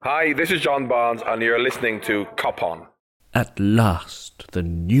Hi, this is John Barnes, and you're listening to Cop On. At Last, the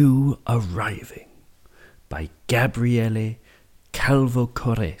New Arriving by Gabriele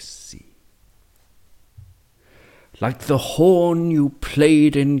Calvocoresi. Like the horn you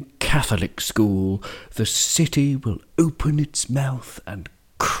played in Catholic school, the city will open its mouth and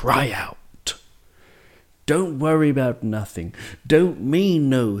cry out. Don't worry about nothing. Don't mean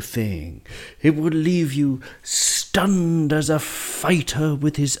no thing. It would leave you stunned as a fighter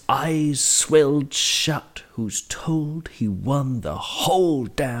with his eyes swelled shut, who's told he won the whole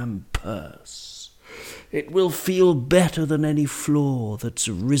damn purse. It will feel better than any floor that's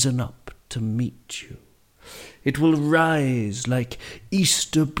risen up to meet you. It will rise like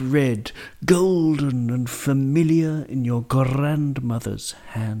Easter bread, golden and familiar in your grandmother's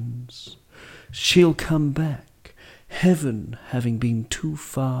hands. She'll come back, heaven having been too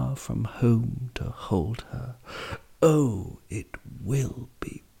far from home to hold her. Oh, it will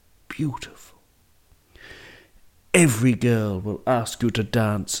be beautiful. Every girl will ask you to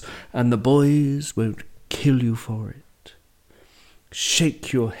dance, and the boys won't kill you for it.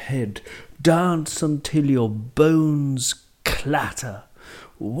 Shake your head, dance until your bones clatter.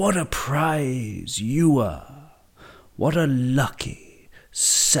 What a prize you are! What a lucky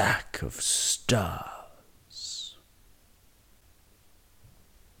sack of stars.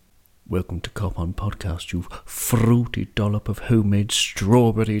 Welcome to Cop On Podcast, you fruity dollop of homemade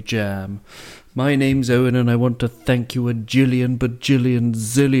strawberry jam. My name's Owen, and I want to thank you a jillion bajillion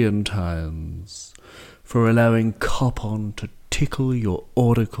zillion times for allowing Cop On to tickle your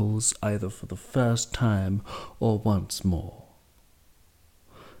auricles either for the first time or once more.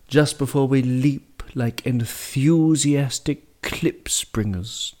 Just before we leap like enthusiastic clip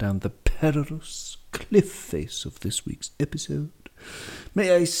springers down the perilous cliff face of this week's episode,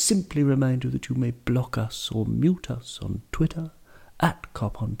 may I simply remind you that you may block us or mute us on Twitter at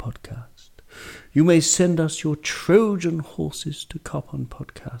CopOnPodcast. You may send us your Trojan horses to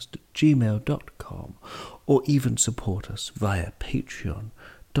coponpodcast@gmail.com, or even support us via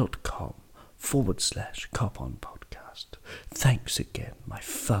patreon.com/CopOnPodcast. Thanks again, my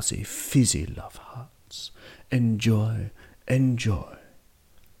fuzzy, fizzy love hearts. Enjoy.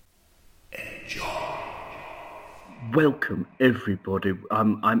 Welcome, everybody.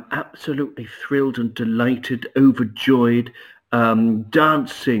 I'm absolutely thrilled and delighted, overjoyed,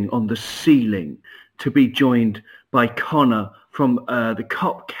 dancing on the ceiling to be joined by Connor from the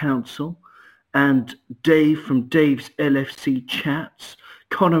Cop Council and Dave from Dave's LFC Chats.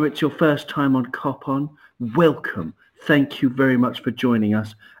 Connor, it's your first time on Cop On. Welcome. Thank you very much for joining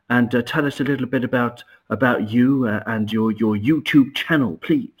us. And tell us a little bit about you and your YouTube channel,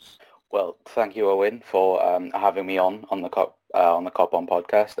 please. Well, thank you, Owen, for having me on the Cop On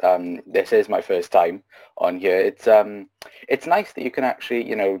podcast. This is my first time on here. It's nice that you can actually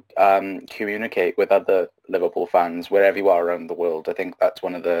communicate with other Liverpool fans wherever you are around the world. I think that's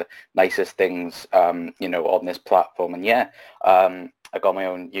one of the nicest things on this platform. And I got my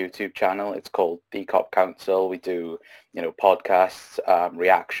own YouTube channel. It's called The Cop Council. We do, podcasts,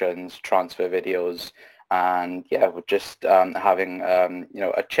 reactions, transfer videos, and we're just having,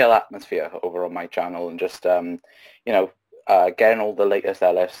 a chill atmosphere over on my channel, and just, getting all the latest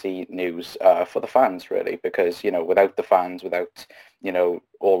LFC news for the fans, really, because, without the fans, without,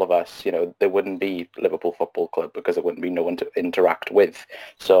 all of us, there wouldn't be Liverpool Football Club, because there wouldn't be no one to interact with.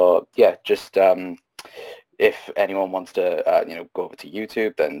 So, just... if anyone wants to, go over to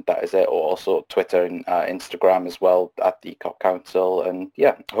YouTube, then that is it. Or also Twitter and Instagram as well at the Cop Council. And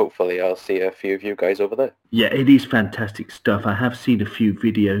hopefully I'll see a few of you guys over there. Yeah, it is fantastic stuff. I have seen a few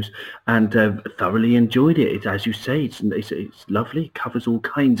videos and thoroughly enjoyed it. It's, as you say, it's lovely. It covers all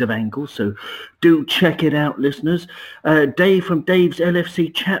kinds of angles. So do check it out, listeners. Dave from Dave's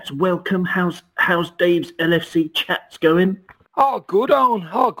LFC Chats, welcome. How's Dave's LFC Chats going? Oh, good, Owen.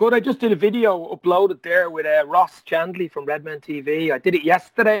 Oh, good. I just did a video uploaded there with Ross Chandley from Redman TV. I did it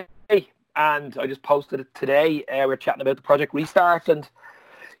yesterday, and I just posted it today. We're chatting about the Project Restart and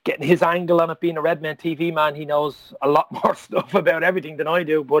getting his angle on it. Being a Redman TV man, he knows a lot more stuff about everything than I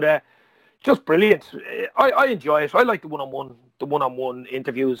do, but just brilliant. I enjoy it. I like the one-on-one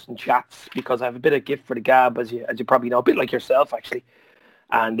interviews and chats because I have a bit of gift for the gab, as you probably know, a bit like yourself, actually.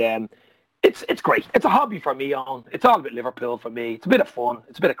 And It's great. It's a hobby for me, Owen. It's all about Liverpool for me. It's a bit of fun.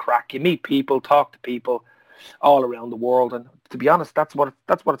 It's a bit of crack. You meet people, talk to people all around the world, and to be honest, that's what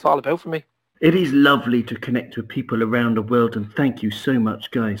it's all about for me. It is lovely to connect with people around the world, and thank you so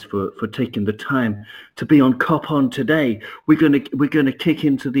much, guys, for taking the time to be on Cop On today. We're gonna kick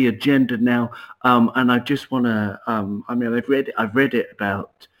into the agenda now, and I just want to. I've read it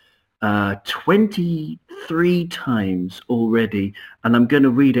about 23 times already, and I'm going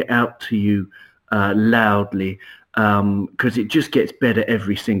to read it out to you loudly because it just gets better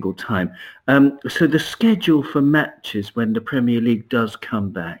every single time. So the schedule for matches when the Premier League does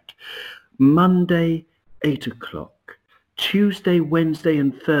come back: Monday, 8 o'clock; Tuesday, Wednesday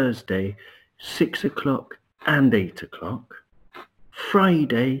and Thursday, 6 o'clock and 8 o'clock;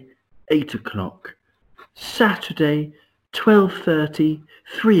 Friday, 8 o'clock; Saturday, 12:30,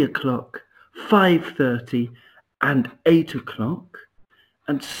 3 o'clock, 5:30 and 8 o'clock;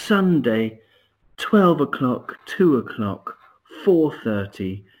 and Sunday, 12 o'clock, 2 o'clock,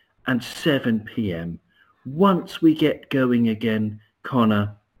 4:30 and 7 p.m. Once we get going again,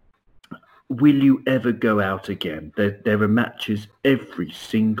 Connor, will you ever go out again? There are matches every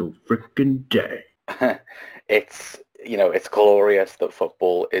single frickin' day. It's glorious that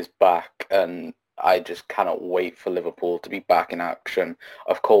football is back, and I just cannot wait for Liverpool to be back in action.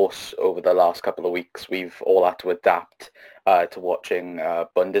 Of course, over the last couple of weeks, we've all had to adapt to watching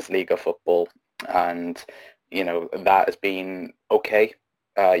Bundesliga football, and that has been okay,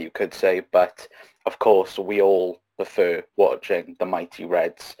 you could say. But of course, we all prefer watching the mighty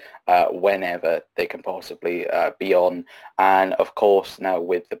Reds whenever they can possibly be on. And of course, now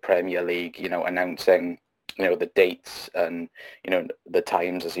with the Premier League, announcing the dates and the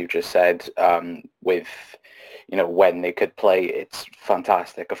times, as you just said, with when they could play, it's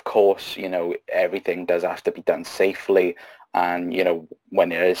fantastic. Of course, everything does have to be done safely, and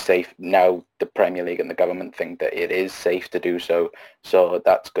when it is safe now, the Premier League and the government think that it is safe to do so, so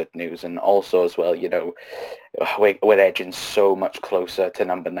that's good news. And also as well, we're edging so much closer to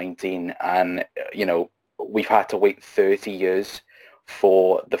number 19, and we've had to wait 30 years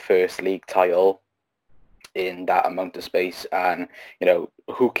for the first league title in that amount of space, and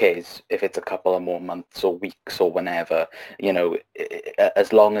who cares if it's a couple of more months or weeks or whenever,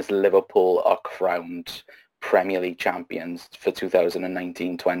 as long as Liverpool are crowned Premier League champions for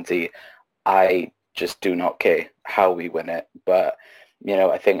 2019-20, I just do not care how we win it. But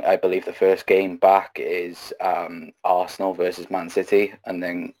I believe the first game back is Arsenal versus Man City, and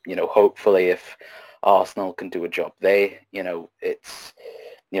then hopefully if Arsenal can do a job there, it's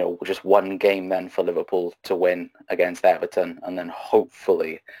just one game then for Liverpool to win against Everton, and then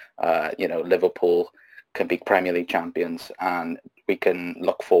hopefully, Liverpool can be Premier League champions, and we can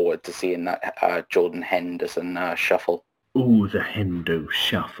look forward to seeing that Jordan Henderson shuffle. Oh, the Hendo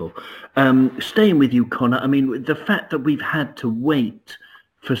shuffle. Staying with you, Connor, I mean, the fact that we've had to wait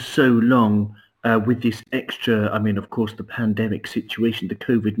for so long with this extra, of course, the pandemic situation, the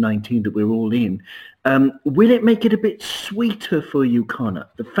COVID-19 that we're all in, will it make it a bit sweeter for you, Connor,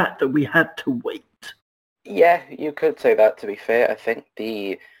 the fact that we had to wait? Yeah, you could say that, to be fair. I think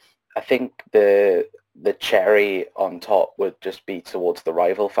the cherry on top would just be towards the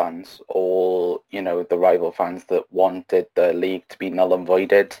rival fans, or the rival fans that wanted the league to be null and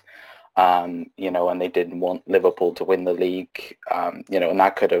voided, and they didn't want Liverpool to win the league, and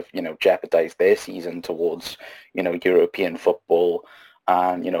that could have jeopardized their season towards European football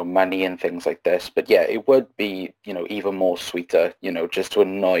and money and things like this. But yeah, it would be even more sweeter, just to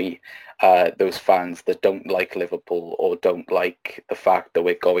annoy those fans that don't like Liverpool or don't like the fact that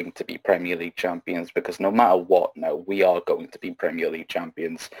we're going to be Premier League champions, because no matter what, now we are going to be Premier League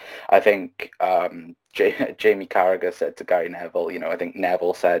champions. I think Jamie Carragher said to Gary Neville, I think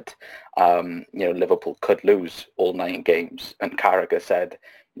Neville said, Liverpool could lose all 9 games, and Carragher said,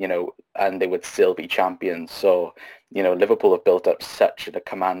 and they would still be champions. So, Liverpool have built up such a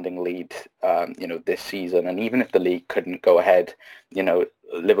commanding lead, this season. And even if the league couldn't go ahead,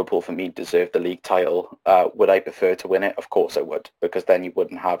 Liverpool, for me, deserve the league title. Would I prefer to win it? Of course I would, because then you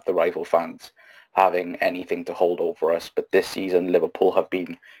wouldn't have the rival fans having anything to hold over us. But this season, Liverpool have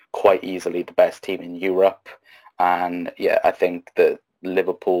been quite easily the best team in Europe. And yeah, I think that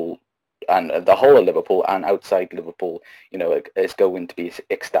Liverpool and the whole of Liverpool and outside Liverpool, is going to be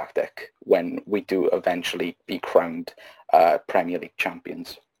ecstatic when we do eventually be crowned Premier League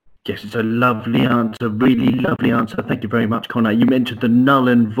champions. Yes, it's a lovely answer, really lovely answer. Thank you very much, Connor. You mentioned the null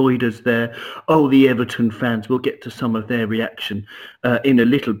and voiders there. Oh, the Everton fans. We'll get to some of their reaction in a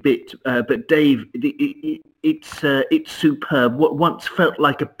little bit. But Dave, it's superb. What once felt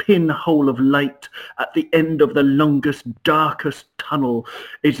like a pinhole of light at the end of the longest, darkest tunnel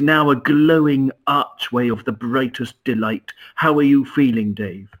is now a glowing archway of the brightest delight. How are you feeling,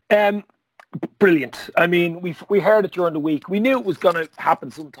 Dave? Brilliant. I mean, we heard it during the week. We knew it was going to happen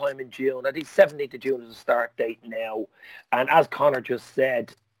sometime in June. I think 17th of June is the start date now. And as Connor just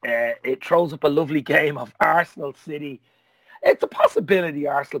said, it throws up a lovely game of Arsenal City. It's a possibility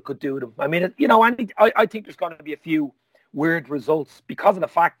Arsenal could do them. I mean, I think there's going to be a few weird results because of the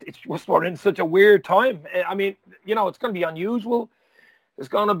fact it's just we're in such a weird time. I mean, you know, it's going to be unusual. There's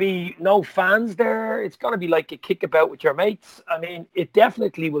going to be no fans there. It's going to be like a kickabout with your mates. I mean, it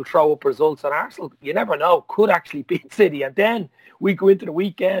definitely will throw up results. And Arsenal, you never know, could actually beat City. And then we go into the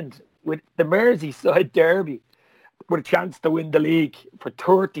weekend with the Merseyside derby with a chance to win the league for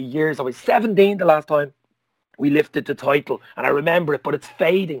 30 years. I was 17 the last time we lifted the title. And I remember it, but it's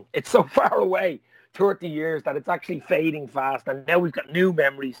fading. It's so far away. 30 years that it's actually fading fast, and now we've got new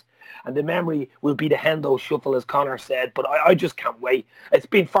memories, and the memory will be the Hendo shuffle, as Connor said. But I just can't wait. It's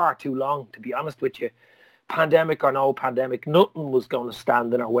been far too long, to be honest with you. Pandemic or no pandemic, nothing was going to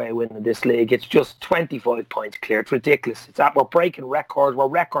stand in our way winning this league. It's just 25 points clear. It's ridiculous. It's that we're breaking records. We're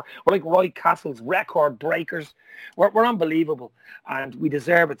like Roy Castle's record breakers. We're unbelievable, and we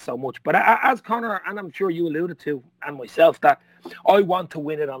deserve it so much. But as Connor, and I'm sure you alluded to, and myself, that I want to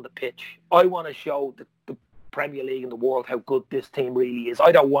win it on the pitch. I want to show the Premier League and the world how good this team really is.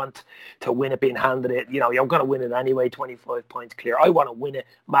 I don't want to win it being handed it. You know, you're going to win it anyway, 25 points clear. I want to win it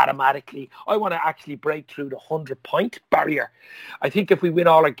mathematically. I want to actually break through the 100-point barrier. I think if we win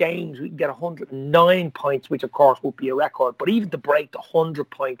all our games, we can get 109 points, which of course would be a record. But even to break the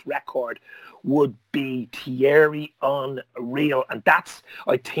 100-point record would be Thierry unreal. And that's,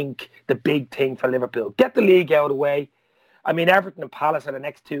 I think, the big thing for Liverpool. Get the league out of the way. I mean, Everton and Palace are the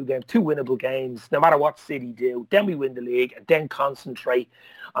next two games, two winnable games, no matter what City do. Then we win the league and then concentrate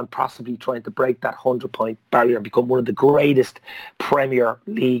on possibly trying to break that 100-point barrier and become one of the greatest Premier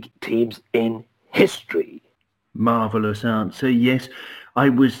League teams in history. Marvellous answer. Yes, I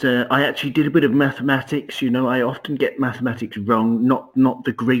actually did a bit of mathematics. You know, I often get mathematics wrong. Not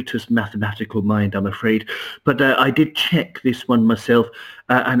the greatest mathematical mind, I'm afraid. But I did check this one myself,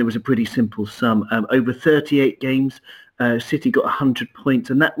 and it was a pretty simple sum. Over 38 games, City got 100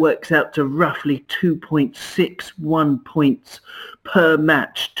 points, and that works out to roughly 2.61 points per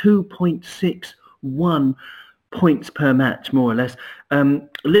match. 2.61 points per match, more or less.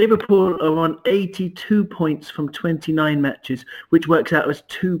 Liverpool are on 82 points from 29 matches, which works out as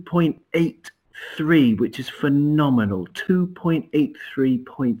 2.83, which is phenomenal. 2.83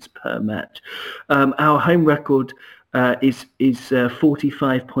 points per match. Our home record is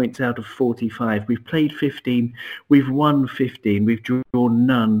 45 points out of 45. We've played 15, we've won 15, we've drawn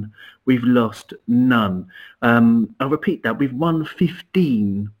none, we've lost none. I'll repeat that: we've won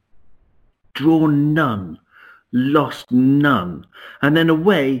 15, drawn none, lost none. And then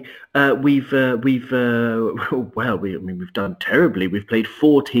away, we've done terribly. We've played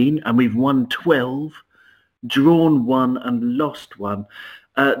 14 and we've won 12, drawn 1 and lost 1.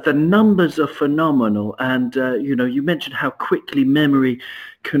 The numbers are phenomenal, and you mentioned how quickly memory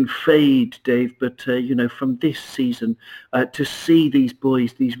can fade, Dave, but from this season, to see these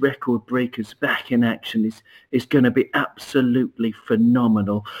boys, these record breakers, back in action is going to be absolutely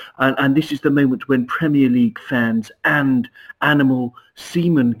phenomenal. And this is the moment when Premier League fans and animal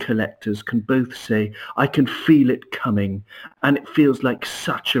semen collectors can both say, I can feel it coming, and it feels like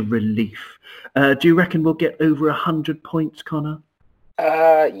such a relief. Do you reckon we'll get over 100 points, Connor?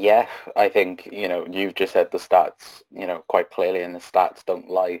 Yeah, I think, you've just said the stats, quite clearly, and the stats don't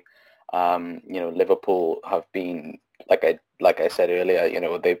lie. Liverpool have been, like I said earlier,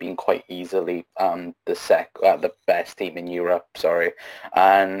 they've been quite easily the best team in Europe,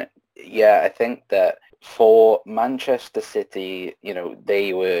 And yeah, I think that for Manchester City,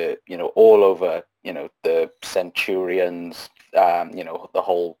 they were, all over, the Centurions, the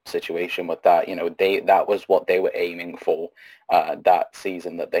whole situation with that, that was what they were aiming for, that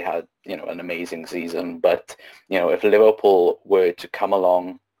season that they had, an amazing season. But, if Liverpool were to come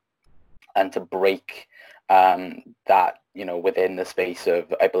along and to break that, within the space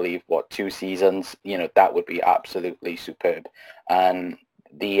of, I believe, 2 seasons, that would be absolutely superb. And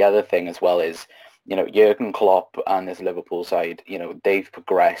the other thing as well is, Jurgen Klopp and his Liverpool side, they've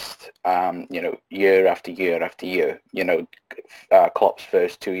progressed, year after year after year. Klopp's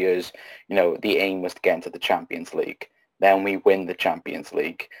first 2 years, the aim was to get into the Champions League. Then we win the Champions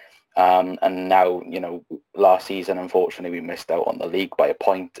League. And now, last season, unfortunately, we missed out on the league by a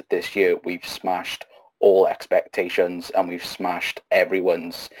point. This year, we've smashed all expectations and we've smashed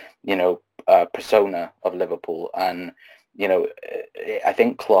everyone's, persona of Liverpool. And I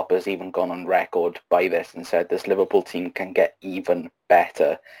think Klopp has even gone on record by this and said this Liverpool team can get even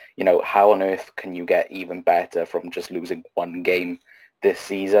better. How on earth can you get even better from just losing one game this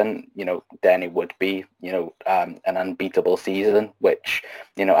season, then it would be, an unbeatable season, which,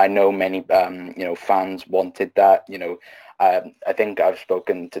 I know many, fans wanted that. I think I've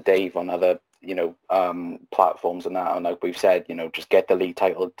spoken to Dave on other, platforms and that, and like we've said, just get the league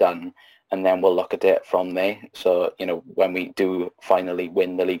title done, and then we'll look at it from there. So, when we do finally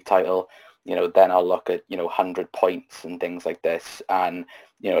win the league title, then I'll look at, 100 points and things like this. And,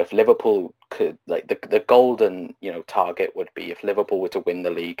 if Liverpool could, like the golden, target would be if Liverpool were to win the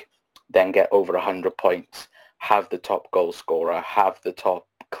league, then get over 100 points, have the top goal scorer, have the top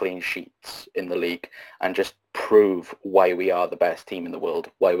clean sheets in the league, and just prove why we are the best team in the world,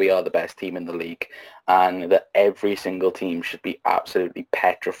 why we are the best team in the league, and that every single team should be absolutely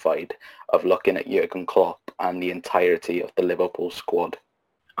petrified of looking at Jurgen Klopp and the entirety of the Liverpool squad.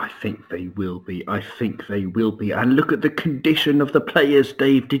 I think they will be. And look at the condition of the players,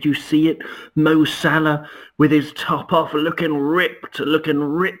 Dave. Did you see it? Mo Salah with his top off, looking ripped like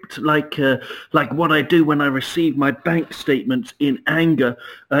what I do when I receive my bank statements in anger.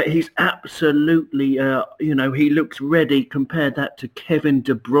 He's absolutely, he looks ready. Compare that to Kevin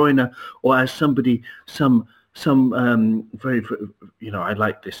De Bruyne, or as some very, I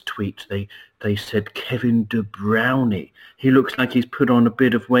like this tweet. They said Kevin De Bruyne. He looks like he's put on a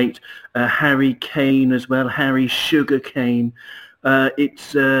bit of weight. Harry Kane as well. Harry Sugar Kane.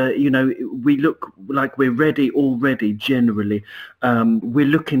 We look like we're ready already. Generally, we're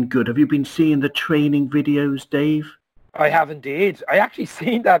looking good. Have you been seeing the training videos, Dave? I have indeed. I actually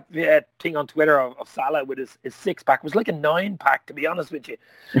seen that thing on Twitter of Salah with his six-pack. It was like a 9-pack, to be honest with you.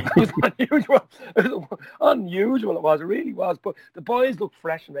 It was unusual. Unusual it was. It really was. But the boys look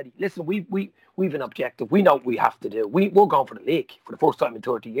fresh and ready. Listen, we've an objective. We know what we have to do. We're going for the league for the first time in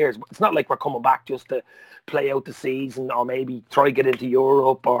 30 years. It's not like we're coming back just to play out the season or maybe try to get into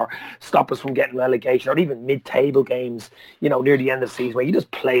Europe or stop us from getting relegation or even mid-table games, near the end of the season where you just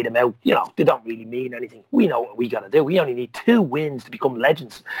play them out. They don't really mean anything. We know what we got to do. We only need 2 wins to become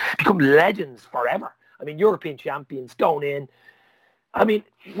legends forever. I mean, European champions going in. I mean,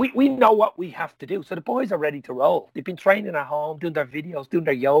 we know what we have to do. So the boys are ready to roll. They've been training at home, doing their videos, doing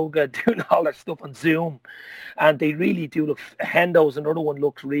their yoga, doing all their stuff on Zoom. And they really do look, Hendo's another one,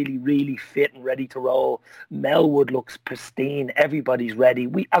 looks really, really fit and ready to roll. Melwood looks pristine. Everybody's ready.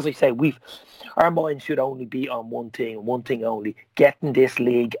 As I say, our minds should only be on one thing only, getting this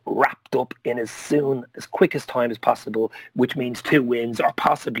league wrapped up in as quick time as possible, which means 2 wins or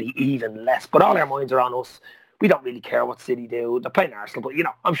possibly even less. But all our minds are on us. We don't really care what City do. They're playing Arsenal, but,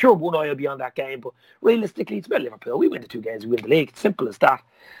 I'm sure one eye will be on that game. But realistically, it's about Liverpool. We win the 2 games, we win the league. It's simple as that.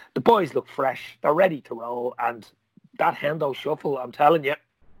 The boys look fresh. They're ready to roll. And that Hendo shuffle, I'm telling you,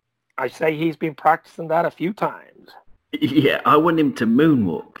 I say he's been practicing that a few times. Yeah, I want him to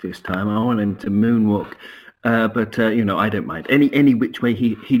moonwalk this time. But I don't mind any which way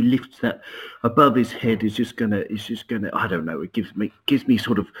he lifts that above his head is just gonna. I don't know. It gives me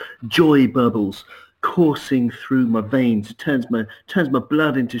sort of joy bubbles coursing through my veins. It turns my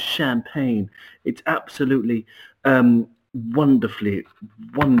blood into champagne. It's absolutely wonderfully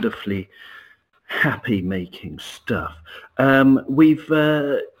happy making stuff. We've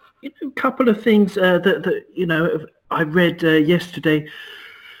a couple of things that I read yesterday.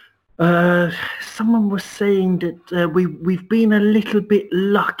 Someone was saying that we've been a little bit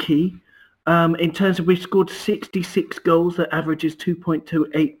lucky in terms of we've scored 66 goals that averages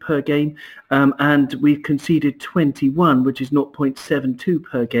 2.28 per game, and we've conceded 21, which is 0.72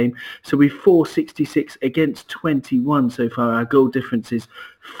 per game. So we've 466 against 21 so far. Our goal difference is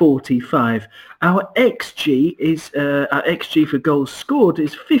 45. Our XG for goals scored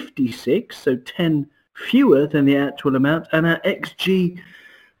is 56, so 10 fewer than the actual amount, and our XG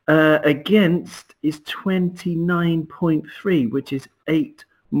against is 29.3, which is 8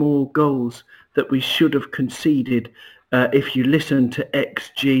 more goals that we should have conceded if you listen to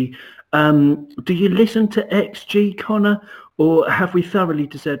XG. Do you listen to XG, Connor, or have we thoroughly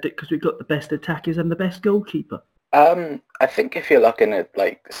deserved it because we've got the best attackers and the best goalkeeper? I think if you're looking at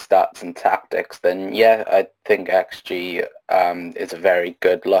like stats and tactics, then yeah, I think XG is a very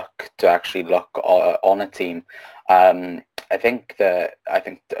good look to actually look on a team. I think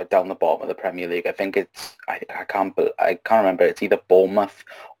down the bottom of the Premier League, I think it's I can't remember. It's either Bournemouth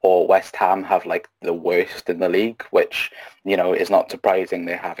or West Ham have like the worst in the league, which is not surprising.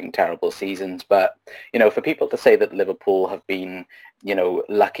 They're having terrible seasons, but for people to say that Liverpool have been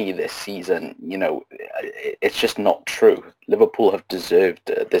lucky this season, it's just not true. Liverpool have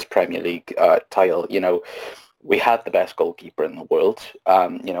deserved this Premier League title. We had the best goalkeeper in the world.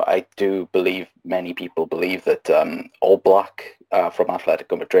 I do believe many people believe that Oblak from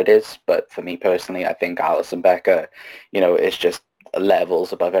Atletico Madrid is, but for me personally, I think Alisson Becker, is just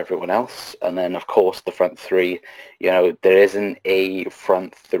levels above everyone else. And then, of course, the front three, there isn't a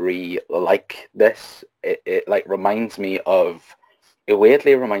front three like this. It weirdly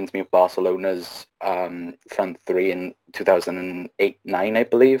reminds me of Barcelona's front three in 2008-9, I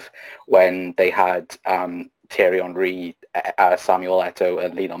believe, when they had Thierry Henry, Samuel Eto'o,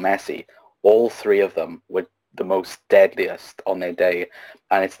 and Lionel Messi. All three of them were the most deadliest on their day.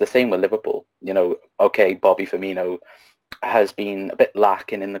 And it's the same with Liverpool. Okay, Bobby Firmino has been a bit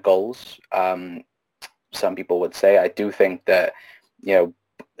lacking in the goals. Some people would say. I do think that,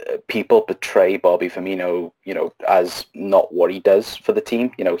 people portray Bobby Firmino, as not what he does for the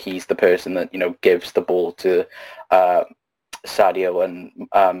team. He's the person that, gives the ball to Sadio and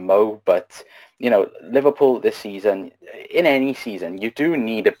Mo. But, Liverpool this season, in any season, you do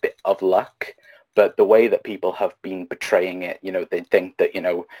need a bit of luck. But the way that people have been portraying it, they think that,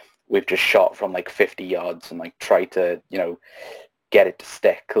 we've just shot from like 50 yards and like try to, get it to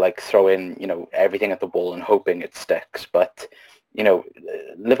stick, like throw in, everything at the wall and hoping it sticks. But,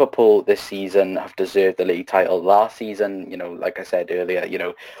 Liverpool this season have deserved the league title. Last season, like I said earlier,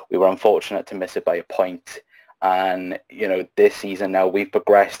 we were unfortunate to miss it by a point. And, this season now we've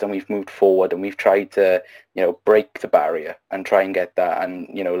progressed and we've moved forward and we've tried to, break the barrier and try and get that. And,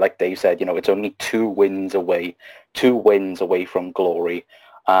 like Dave said, it's only 2 wins away from glory.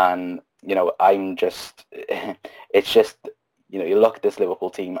 And, I'm just, it's just, you look at this Liverpool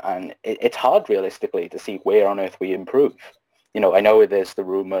team and it's hard realistically to see where on earth we improve. I know there's the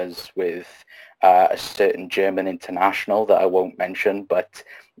rumours with a certain German international that I won't mention, but,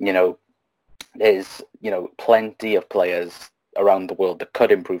 there's, plenty of players around the world that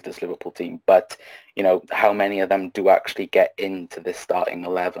could improve this Liverpool team. But, how many of them do actually get into this starting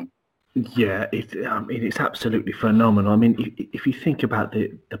 11? Yeah, it's absolutely phenomenal. I mean, if you think about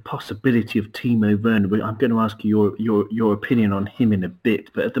the possibility of Timo Werner, I'm going to ask you your opinion on him in a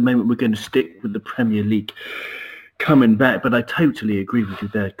bit, but at the moment we're going to stick with the Premier League coming back. But I totally agree with you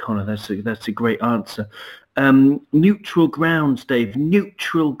there, Connor. That's a great answer. Neutral grounds, Dave.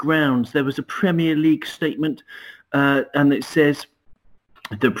 Neutral grounds. There was a Premier League statement, and it says,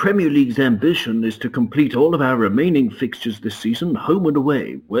 the Premier League's ambition is to complete all of our remaining fixtures this season, home and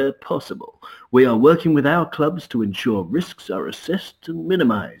away, where possible. We are working with our clubs to ensure risks are assessed and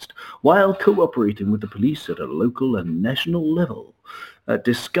minimised, while cooperating with the police at a local and national level.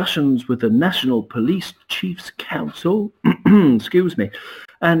 Discussions with the National Police Chiefs Council, excuse me,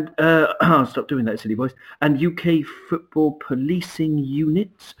 and I'll stop doing that silly voice, and UK football policing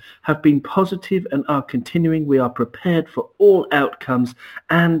units have been positive and are continuing. We are prepared for all outcomes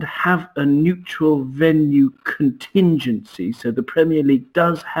and have a neutral venue contingency. So the Premier League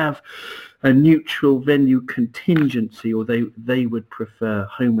does have a neutral venue contingency, or they would prefer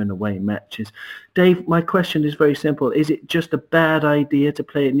home and away matches. Dave, my question is very simple. Is it just a bad idea to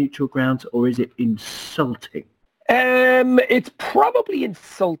play at neutral grounds, or is it insulting? It's probably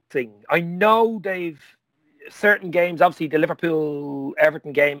insulting. I know, Dave, certain games, obviously the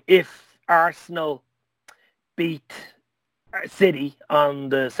Liverpool-Everton game, if Arsenal beat City on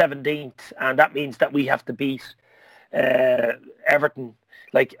the 17th, and that means that we have to beat Everton,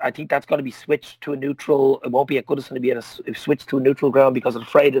 like, I think that's going to be switched to a neutral. It won't be at Goodison to be switched to a neutral ground because I'm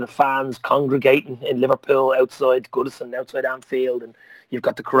afraid of the fans congregating in Liverpool outside Goodison, outside Anfield, and you've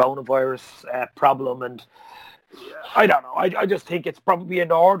got the coronavirus problem. And I don't know. I just think it's probably a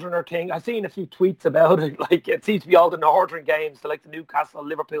northerner thing. I've seen a few tweets about it. Like, it seems to be all the northern games, so like the Newcastle,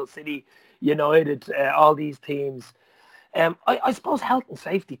 Liverpool, City, United, all these teams. I suppose health and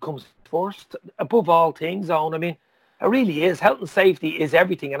safety comes first above all things, Owen. I mean, it really is. Health and safety is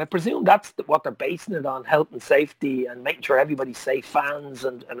everything. And I presume that's what they're basing it on, health and safety and making sure everybody's safe, fans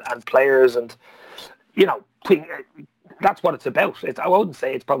and players. And, that's what it's about. I wouldn't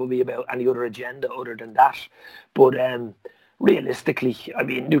say it's probably about any other agenda other than that. But realistically, I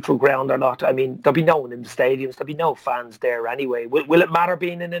mean, neutral ground or not, I mean, there'll be no one in the stadiums. There'll be no fans there anyway. Will it matter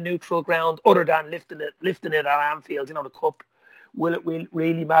being in a neutral ground other than lifting it at Anfield, the cup? Will it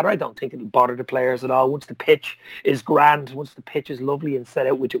really matter? I don't think it'll bother the players at all. Once the pitch is grand, once the pitch is lovely and set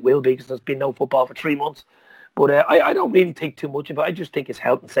out, which it will be because there's been no football for 3 months. But I don't really think too much of it. I just think it's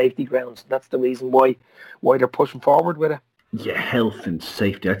health and safety grounds. That's the reason why they're pushing forward with it. Yeah, health and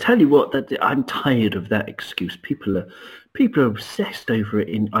safety. I tell you what, I'm tired of that excuse. People people are obsessed over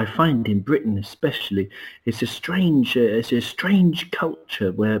it. I find in Britain especially, it's a strange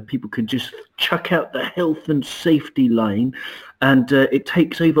culture where people can just chuck out the health and safety line, and it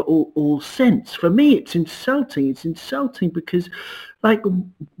takes over all sense. For me, it's insulting. It's insulting because, like,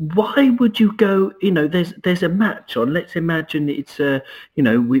 why would you go? There's a match on. Let's imagine it's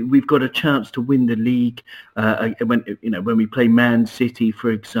we've got a chance to win the league. When we play Man City,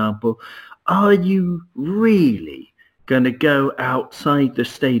 for example, are you really going to go outside the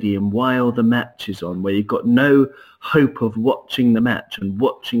stadium while the match is on, where you've got no hope of watching the match and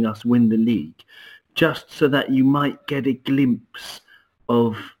watching us win the league, just so that you might get a glimpse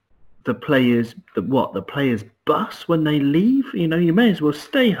of the players' bus when they leave? You may as well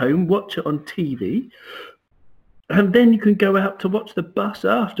stay home, watch it on TV, and then you can go out to watch the bus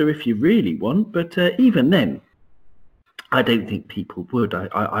after if you really want. But even then, I don't think people would.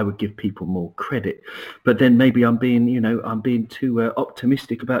 I would give people more credit, but then maybe I'm being too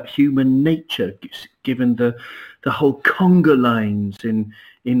optimistic about human nature, given the whole conga lines in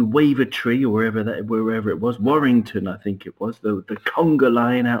Wavertree or wherever it was, Warrington, I think it was, the conga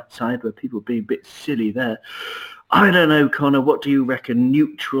line outside where people being a bit silly there. I don't know, Connor. What do you reckon?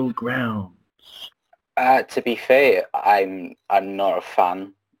 Neutral grounds. To be fair, I'm not a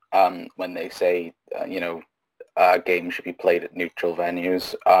fan when they say games should be played at neutral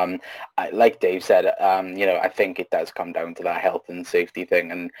venues. Like Dave said, I think it does come down to that health and safety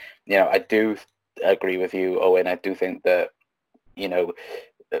thing, and I do agree with you, Owen. I do think that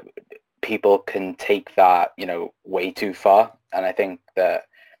people can take that way too far, and I think that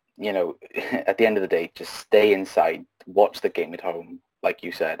at the end of the day, just stay inside, watch the game at home, like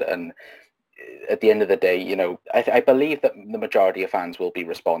you said, and at the end of the day, I believe that the majority of fans will be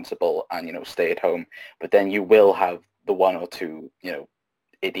responsible and, stay at home. But then you will have the one or two,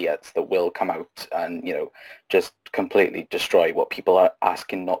 idiots that will come out and, just completely destroy what people are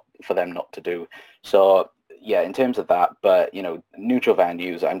asking for them not to do. So, yeah, in terms of that, but, neutral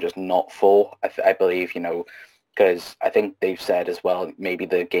venues, I'm just not for. I believe, because I think they've said as well, maybe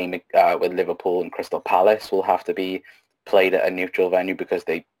the game with Liverpool and Crystal Palace will have to be played at a neutral venue because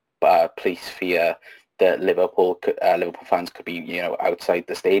they police fear that Liverpool fans could be, outside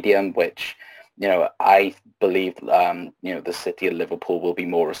the stadium, which, I believe, the city of Liverpool will be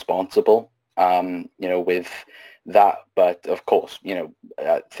more responsible, with that. But of course,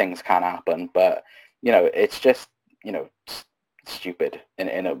 things can happen. But, it's just, stupid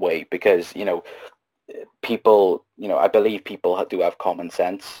in a way because, people, I believe people do have common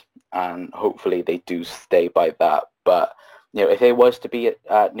sense, and hopefully they do stay by that. But if it was to be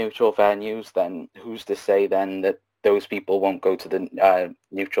at neutral venues, then who's to say then that those people won't go to the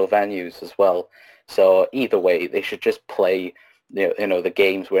neutral venues as well? So either way, they should just play, the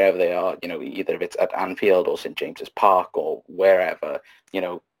games wherever they are. Either if it's at Anfield or St James's Park or wherever.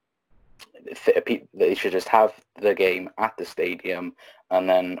 They should just have the game at the stadium, and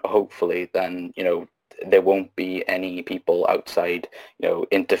then hopefully, there won't be any people outside,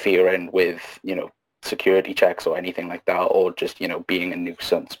 interfering with, security checks or anything like that, or just being a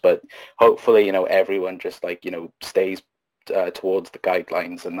nuisance. But hopefully everyone just stays towards the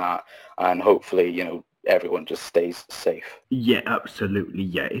guidelines and that, and hopefully everyone just stays safe. Yeah, absolutely.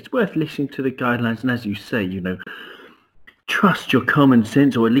 Yeah, it's worth listening to the guidelines, and as you say, trust your common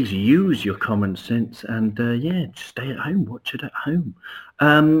sense, or at least use your common sense, and just stay at home, watch it at home.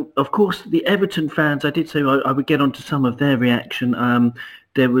 Of course, the Everton fans, I did say I would get onto some of their reaction.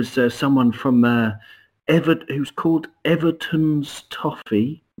 There was someone from who's called Everton's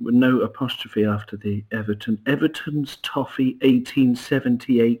Toffee, with no apostrophe after the Everton. Everton's Toffee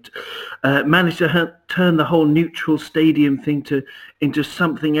 1878 managed to turn the whole neutral stadium thing into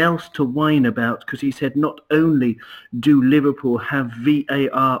something else to whine about, because he said not only do Liverpool have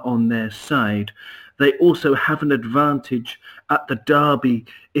VAR on their side, they also have an advantage at the derby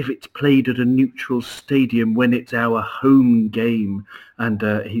if it's played at a neutral stadium when it's our home game. And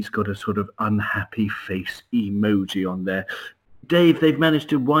he's got a sort of unhappy face emoji on there. Dave, they've managed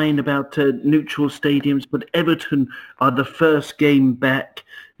to whine about neutral stadiums, but Everton are the first game back.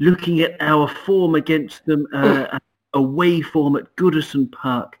 Looking at our form against them, away form at Goodison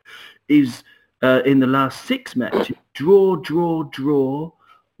Park is in the last 6 matches, draw,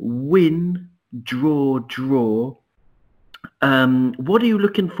 win, draw. What are you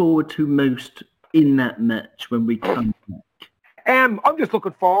looking forward to most in that match when we come back? I'm just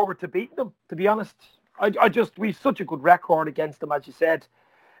looking forward to beating them, to be honest. We've such a good record against them, as you said.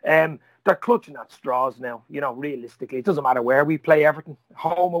 They're clutching at straws now, realistically. It doesn't matter where we play Everton,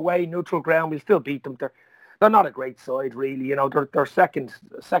 home, away, neutral ground, we'll still beat them. they're not a great side, really. You know, they're second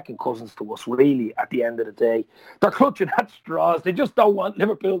cousins to us, really, at the end of the day. They're clutching at straws. They just don't want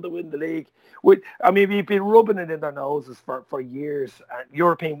Liverpool to win the league. We've been rubbing it in their noses for years.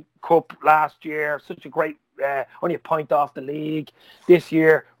 European Cup last year, such a great, only a point off the league. This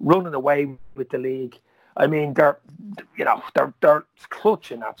year, running away with the league. I mean, they're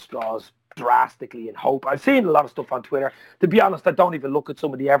clutching at straws drastically in hope. I've seen a lot of stuff on Twitter. To be honest, I don't even look at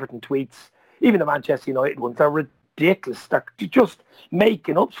some of the Everton tweets. Even the Manchester United ones, they're ridiculous. They're just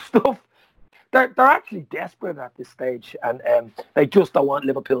making up stuff. They're actually desperate at this stage, and they just don't want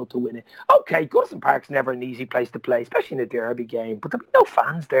Liverpool to win it. Okay, Goodison Park's never an easy place to play, especially in a derby game, but there'll be no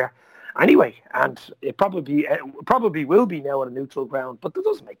fans there anyway, and it probably will be now on a neutral ground, but it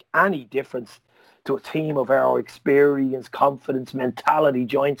doesn't make any difference to a team of our experience, confidence, mentality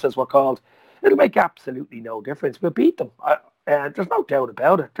joints, as we're called. It'll make absolutely no difference. We'll beat them. There's no doubt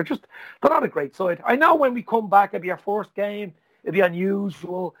about it. They're not a great side. I know when we come back, it'll be our first game. It'll be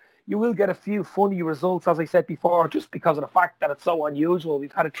unusual. You will get a few funny results, as I said before, just because of the fact that it's so unusual.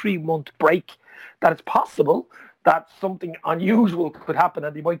 We've had a 3-month break. That it's possible that something unusual could happen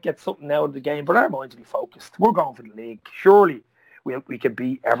and they might get something out of the game. But our minds will be focused. We're going for the league. Surely we can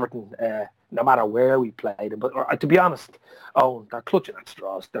beat Everton no matter where we play them. But to be honest, they're clutching at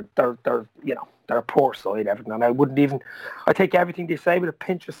straws. They're a poor side, Everton, and I take everything they say with a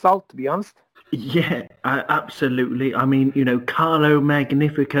pinch of salt, to be honest. Yeah, absolutely. I mean, Carlo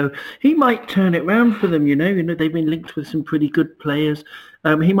Magnifico, he might turn it round for them. They've been linked with some pretty good players.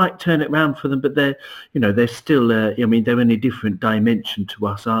 He might turn it round for them, but they're still. they're in a different dimension to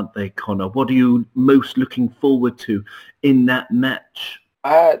us, aren't they, Connor? What are you most looking forward to in that match?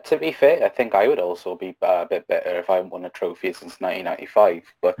 To be fair, I think I would also be a bit better if I won a trophy since 1995.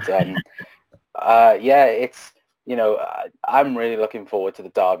 But it's. I'm really looking forward to the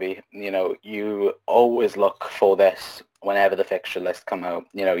derby. You always look for this whenever the fixture list come out.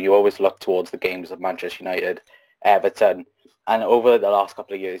 You always look towards the games of Manchester United, Everton, and over the last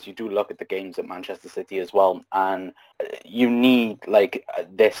couple of years, you do look at the games at Manchester City as well. And you need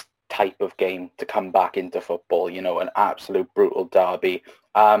this type of game to come back into football. An absolute brutal derby.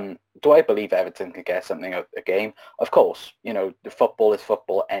 Do I believe Everton could get something out of the game? Of course, the football is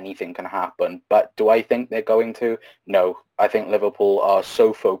football. Anything can happen. But do I think they're going to? No. I think Liverpool are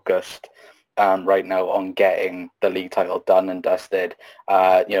so focused right now on getting the league title done and dusted.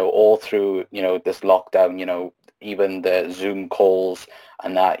 All through, this lockdown, even the Zoom calls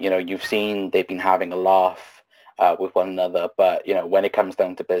and that, you've seen they've been having a laugh with one another. But, when it comes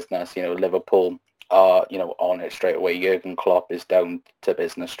down to business, Liverpool are, on it straight away. Jurgen Klopp is down to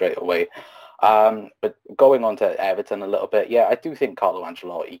business straight away. But going on to Everton a little bit, yeah, I do think Carlo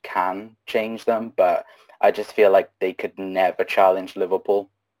Ancelotti can change them, but I just feel like they could never challenge Liverpool,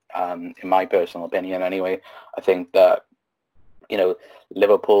 in my personal opinion anyway. I think that,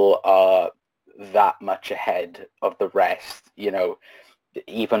 Liverpool are that much ahead of the rest.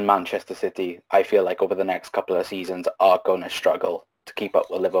 Even Manchester City, I feel like over the next couple of seasons are going to struggle to keep up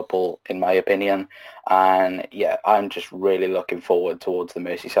with Liverpool, in my opinion. And yeah, I'm just really looking forward towards the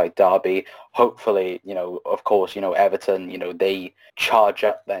Merseyside derby. Hopefully, of course, Everton, they charge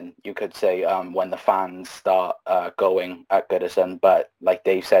up then, you could say, when the fans start going at Goodison. But like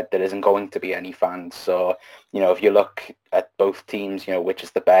Dave said, there isn't going to be any fans. So, if you look at both teams, which is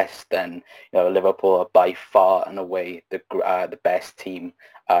the best, then, Liverpool are by far and away the best team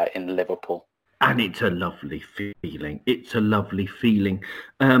in Liverpool. And it's a lovely feeling.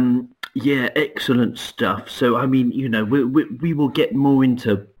 Yeah, excellent stuff. So, I mean, we will get more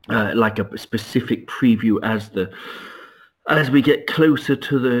into a specific preview as we get closer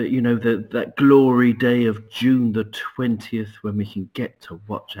to that glory day of June the 20th, when we can get to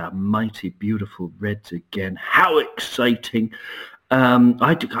watch our mighty, beautiful Reds again. How exciting!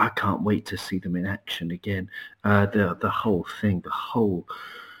 I can't wait to see them in action again. The whole thing,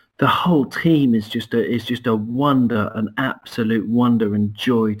 the whole team is just a wonder, an absolute wonder and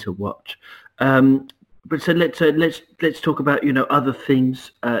joy to watch. But so let's talk about other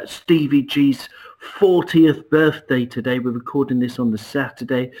things. Stevie G's 40th birthday today. We're recording this on the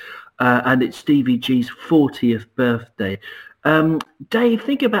Saturday, and it's Stevie G's 40th birthday. Dave,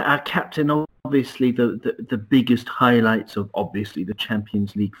 think about our captain. Obviously, the biggest highlights of obviously the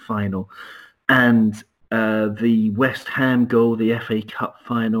Champions League final, and the West Ham goal, the FA Cup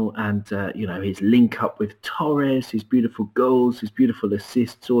final, and his link up with Torres, his beautiful goals, his beautiful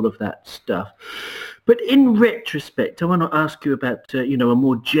assists, all of that stuff. But in retrospect, I want to ask you about a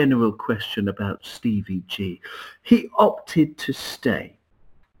more general question about Stevie G. He opted to stay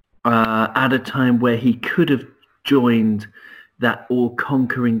at a time where he could have joined that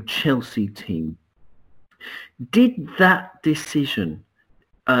all-conquering Chelsea team. Did that decision,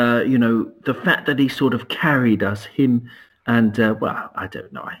 the fact that he sort of carried us, him and, well, I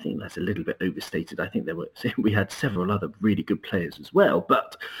don't know, I think that's a little bit overstated. I think we had several other really good players as well,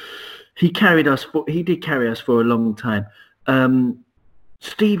 but he did carry us for a long time.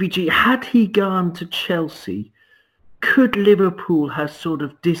 Stevie G, had he gone to Chelsea, could Liverpool have sort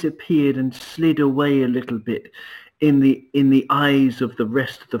of disappeared and slid away a little bit in the eyes of the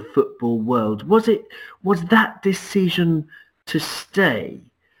rest of the football world? Was that decision to stay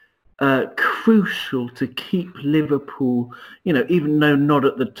crucial to keep Liverpool, even though not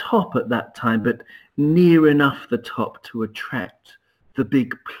at the top at that time, but near enough the top to attract the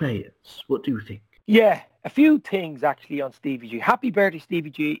big players? What do you think? Yeah, a few things actually on Stevie G. Happy birthday,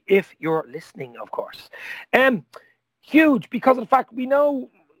 Stevie G, if you're listening, of course. Huge, because of the fact we know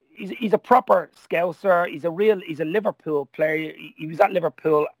he's a proper Scouser. He's a Liverpool player. He was at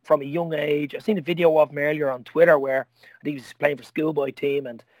Liverpool from a young age. I've seen a video of him earlier on Twitter where I think he was playing for schoolboy team,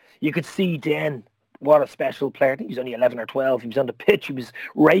 and you could see then what a special player. I think he was only 11 or 12. He was on the pitch. He was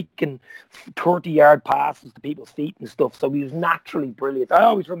raking 30-yard passes to people's feet and stuff. So he was naturally brilliant. I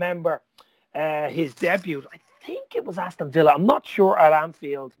always remember his debut. I think it was Aston Villa. I'm not sure, at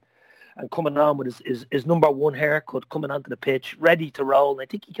Anfield. And coming on with his number one haircut, coming onto the pitch, ready to roll. And I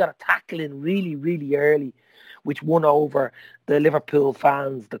think he got a tackle in really, really early, which won over the Liverpool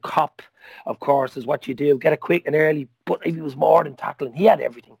fans. The cop, of course, is what you do. Get it quick and early, but he was more than tackling. He had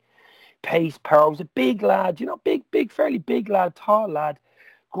everything. Pace, power. He was a big lad, fairly big lad, tall lad.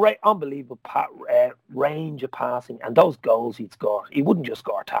 Great, unbelievable range of passing. And those goals he'd score, he wouldn't just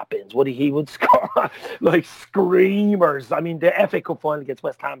score tap-ins, would he? He would score like screamers. I mean, the FA Cup final against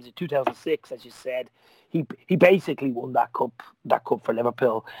West Ham in 2006, as you said, he basically won that cup for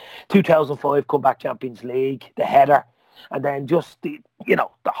Liverpool. 2005 comeback Champions League, the header. And then just the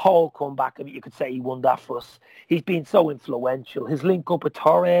whole comeback of it, you could say he won that for us. He's been so influential. His link up with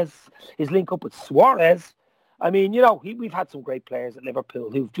Torres, his link up with Suarez. I mean, we've had some great players at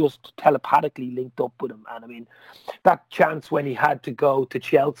Liverpool who've just telepathically linked up with him. And I mean, that chance when he had to go to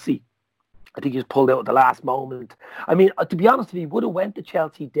Chelsea, I think he was pulled out at the last moment. I mean, to be honest, if he would have went to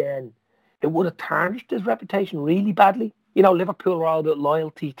Chelsea then, it would have tarnished his reputation really badly. Liverpool are all about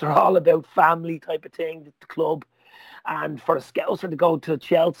loyalty. They're all about family type of thing, the club. And for a Scouser to go to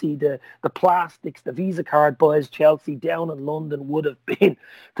Chelsea, the plastics, the Visa card boys, Chelsea down in London would have been,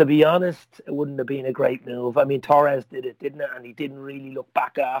 to be honest, it wouldn't have been a great move. I mean, Torres did it, didn't it? And he didn't really look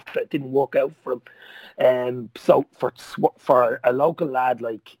back after it. Didn't work out for him. So for a local lad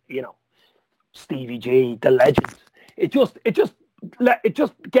like, Stevie G, the legend, it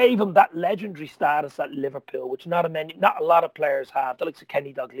just gave him that legendary status at Liverpool, which not a lot of players have. The likes of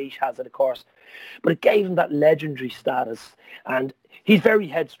Kenny Dalglish has it, of course, but it gave him that legendary status. And he's very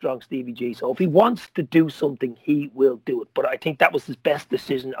headstrong, Stevie G. So if he wants to do something, he will do it. But I think that was his best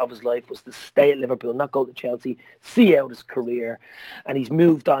decision of his life, was to stay at Liverpool, not go to Chelsea, see out his career. And he's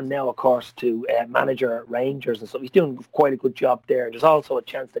moved on now, of course, to manager at Rangers, and so he's doing quite a good job there. And there's also a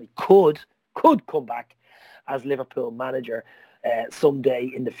chance that he could come back as Liverpool manager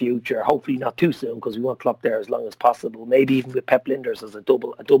someday in the future. Hopefully not too soon, because we want Klopp there as long as possible. Maybe even with Pep Linders as a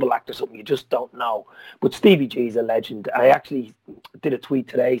double act or something. You just don't know. But Stevie G is a legend. I actually did a tweet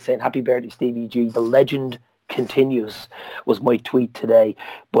today saying happy birthday Stevie G. The legend continues was my tweet today.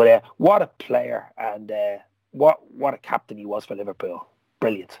 But what a player, and what a captain he was for Liverpool.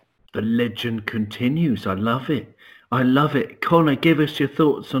 Brilliant. The legend continues. I love it. Connor, give us your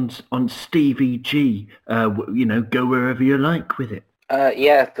thoughts on Stevie G. Go wherever you like with it.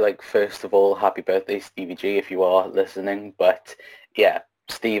 First of all, happy birthday, Stevie G, if you are listening. But yeah,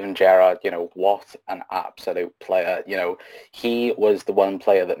 Steven Gerrard, what an absolute player. He was the one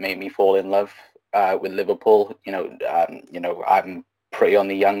player that made me fall in love with Liverpool. I'm pretty on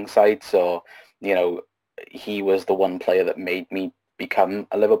the young side, so he was the one player that made me become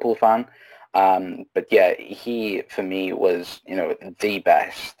a Liverpool fan. But yeah, he for me was, the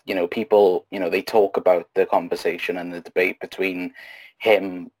best. People, they talk about the conversation and the debate between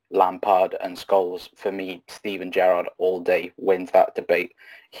him, Lampard and Scholes. For me, Steven Gerrard all day wins that debate.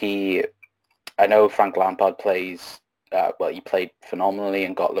 I know Frank Lampard plays, he played phenomenally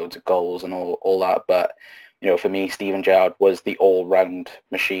and got loads of goals and all that, but for me, Steven Gerrard was the all-round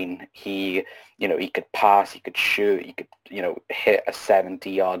machine. He could pass, he could shoot, he could, hit a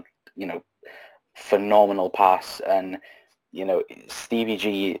 70-yard, phenomenal pass. And Stevie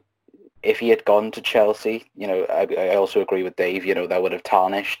G, if he had gone to Chelsea, I also agree with Dave, that would have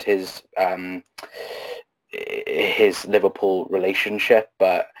tarnished his Liverpool relationship.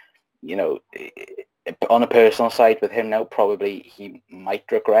 But on a personal side with him now, probably he might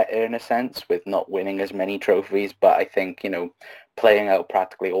regret it in a sense with not winning as many trophies. But I think, playing out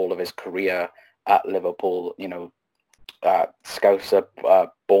practically all of his career at Liverpool, Scouser,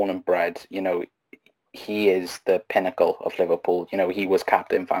 born and bred, he is the pinnacle of Liverpool. He was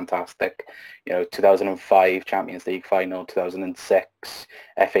captain fantastic. 2005 Champions League final, 2006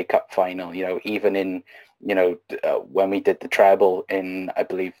 FA Cup final. Even in when we did the treble in, I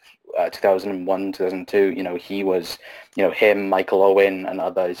believe, 2001, 2002. He was, him, Michael Owen, and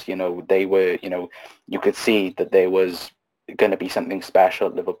others. They were, you could see that there was going to be something special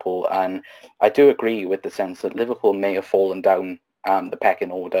at Liverpool, and I do agree with the sense that Liverpool may have fallen down the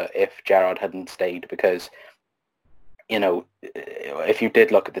pecking order if Gerrard hadn't stayed, because if you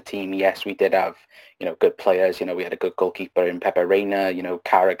did look at the team, yes, we did have good players. We had a good goalkeeper in Pepe Reina,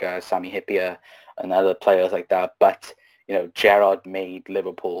 Carragher, Sami Hyypiä, and other players like that. But Gerrard made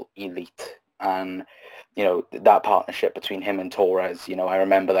Liverpool elite, and that partnership between him and Torres. I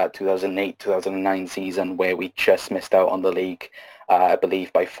remember that 2008-2009 season where we just missed out on the league, I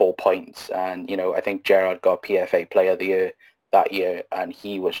believe by 4 points, and I think Gerrard got PFA Player of the Year that year, and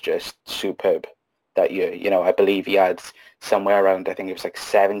he was just superb that year. I believe he had somewhere around, I think it was like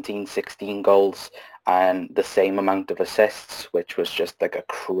 17, 16 goals and the same amount of assists, which was just like a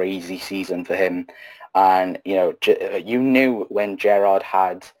crazy season for him. And, you knew when Gerrard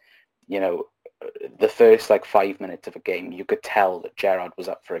had, the first 5 minutes of a game, you could tell that Gerrard was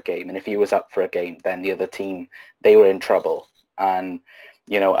up for a game. And if he was up for a game, then the other team, they were in trouble. And,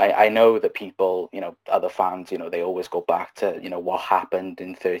 I know that people, other fans, they always go back to, what happened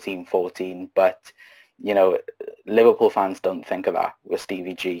in 13-14. But, Liverpool fans don't think of that with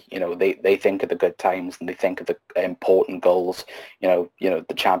Stevie G. They think of the good times, and they think of the important goals, the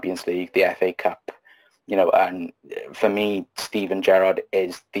Champions League, the FA Cup. And for me, Steven Gerrard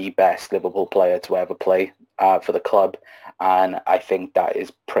is the best Liverpool player to ever play for the club. And I think that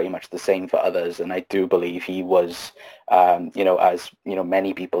is pretty much the same for others. And I do believe he was, as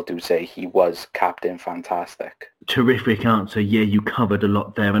many people do say, he was captain fantastic. Terrific answer. Yeah, you covered a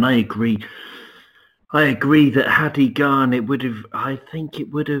lot there. And I agree. That had he gone, it would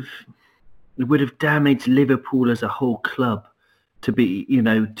have damaged Liverpool as a whole club. To be,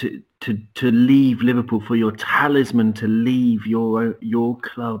 to leave Liverpool, for your talisman to leave your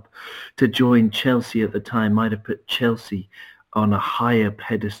club to join Chelsea at the time might have put Chelsea on a higher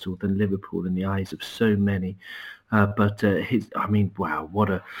pedestal than Liverpool in the eyes of so many. But wow, what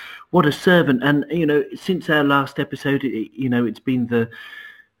a servant. And since our last episode, it's been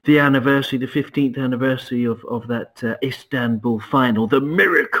the anniversary, the 15th anniversary of that Istanbul final, the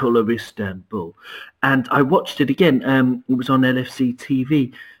miracle of Istanbul. And I watched it again. It was on LFC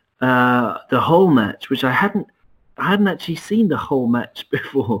TV, the whole match, which I hadn't actually seen the whole match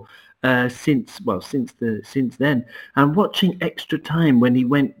before since then. And watching extra time when he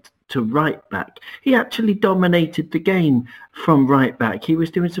went to right back, he actually dominated the game from right back. He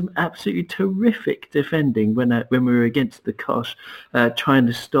was doing some absolutely terrific defending when we were against the Kosh, trying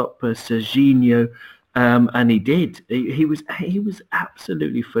to stop Serginho, and he did. He was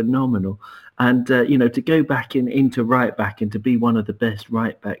absolutely phenomenal. And to go back into right back and to be one of the best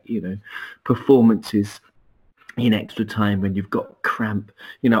right back performances in extra time when you've got cramp.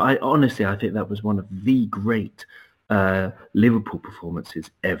 I think that was one of the great Liverpool performances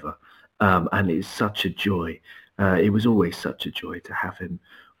ever, and it's such a joy. It was always such a joy to have him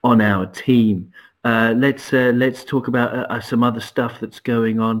on our team. Let's talk about some other stuff that's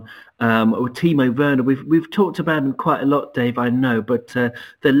going on. Timo Werner, we've talked about him quite a lot, Dave, I know, but the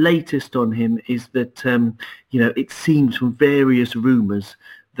latest on him is that it seems from various rumours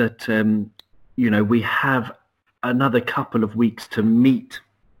that we have another couple of weeks to meet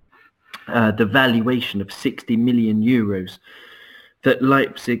the valuation of 60 million euros that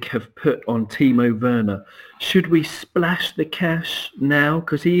Leipzig have put on Timo Werner. Should we splash the cash now?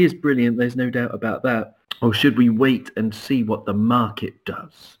 Because he is brilliant, there's no doubt about that. Or should we wait and see what the market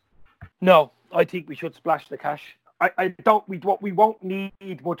does? No, I think we should splash the cash. We won't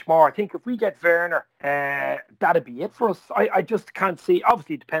need much more. I think if we get Werner, that'd be it for us. I just can't see.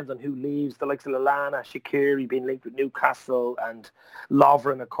 Obviously, it depends on who leaves. The likes of Lallana, Shaqiri being linked with Newcastle, and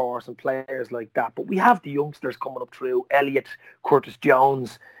Lovren, of course, and players like that. But we have the youngsters coming up through: Elliott, Curtis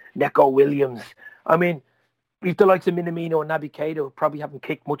Jones, Neco Williams. I mean, we've the likes of Minamino and Naby Keita, who probably haven't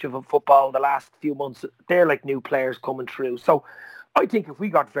kicked much of a football in the last few months. They're like new players coming through. So I think if we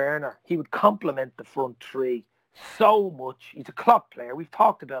got Werner, he would complement the front three so much. He's a Klopp player. We've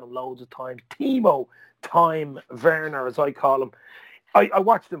talked about him loads of times. Timo Time Werner, as I call him. I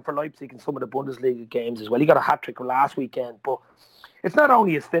watched him for Leipzig in some of the Bundesliga games as well. He got a hat-trick last weekend, but it's not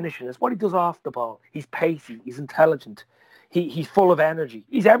only his finishing, it's what he does off the ball. He's pacey, he's intelligent, he's full of energy.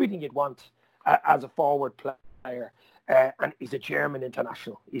 He's everything you'd want as a forward player, and he's a German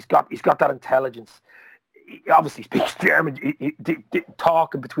international. He's got that intelligence. He obviously speaks German.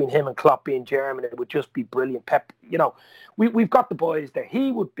 Talking between him and Klopp being German, it would just be brilliant. Pep, we've got the boys there.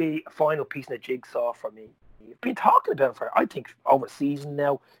 He would be a final piece in the jigsaw for me. We've been talking about him for, I think, over a season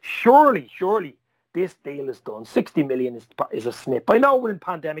now. Surely, this deal is done. 60 million is a snip. I know we're in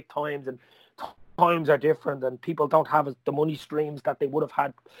pandemic times and times are different and people don't have the money streams that they would have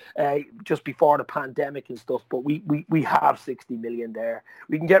had just before the pandemic and stuff, but we have 60 million there.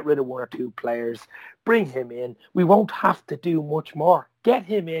 We can get rid of one or two players, bring him in. We won't have to do much more. Get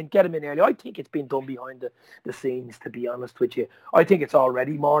him in early. I think it's been done behind the scenes, to be honest with you. I think it's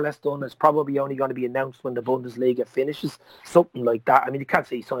already more or less done. It's probably only going to be announced when the Bundesliga finishes, something like that. I mean, you can't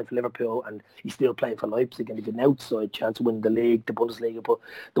say he signed for Liverpool and he's still playing for Leipzig and he's an outside chance of winning the league, the Bundesliga, but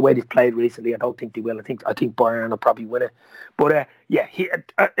the way they've played recently, I don't think they will. I think Bayern will probably win it. But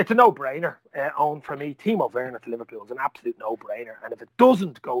it's a no-brainer, Owen, for me. Timo Werner to Liverpool is an absolute no-brainer. And if it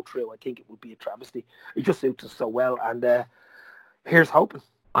doesn't go through, I think it would be a travesty. It just suits us so well. And here's hoping.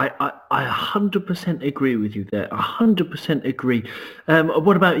 I 100% agree with you there. 100% agree.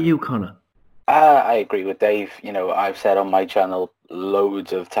 What about you, Connor? I agree with Dave. I've said on my channel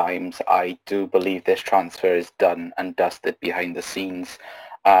loads of times, I do believe this transfer is done and dusted behind the scenes.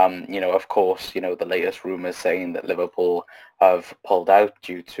 Of course, the latest rumours saying that Liverpool have pulled out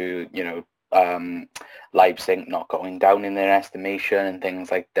due to, Leipzig not going down in their estimation and things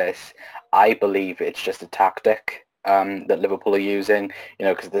like this. I believe it's just a tactic that Liverpool are using,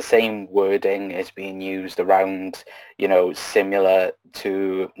 because the same wording is being used around, similar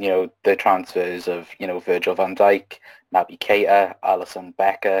to, the transfers of, Virgil van Dijk, Naby Keita, Alisson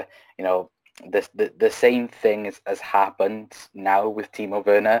Becker, the same thing has happened now with Timo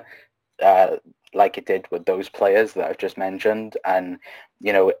Werner, like it did with those players that I've just mentioned. And,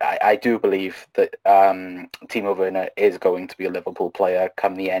 I do believe that Timo Werner is going to be a Liverpool player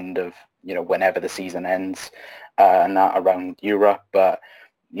come the end of, whenever the season ends, and that around Europe. But,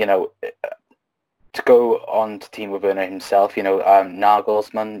 to go on to Timo Werner himself,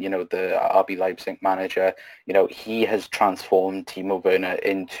 Nagelsmann, the RB Leipzig manager, he has transformed Timo Werner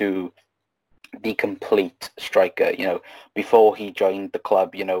into the complete striker. Before he joined the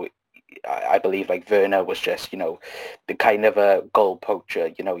club, I believe Werner was just, the kind of a goal poacher,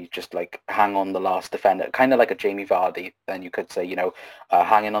 you just hang on the last defender, kind of like a Jamie Vardy, then you could say,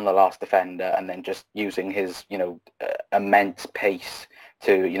 hanging on the last defender and then just using his, immense pace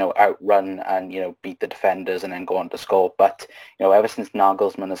to, outrun and, beat the defenders and then go on to score. But, ever since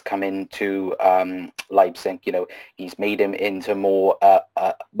Nagelsmann has come into Leipzig, he's made him into more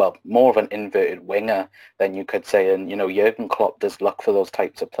of an inverted winger than you could say. And, Jurgen Klopp does look for those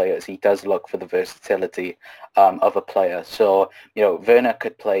types of players. He does look for the versatility of a player. So, Werner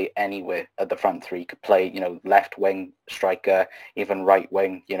could play anywhere at the front three, could play, left wing, striker, even right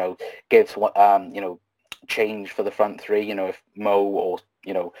wing, gives, change for the front three, if Mo or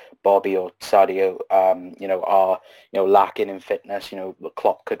Bobby or Sadio are lacking in fitness,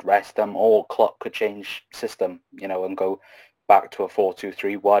 Klopp could rest them, or Klopp could change system, and go back to a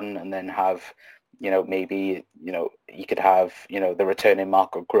 4-2-3-1 and then have maybe you could have the returning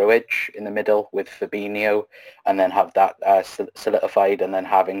Marco Grujic in the middle with Fabinho, and then have that solidified, and then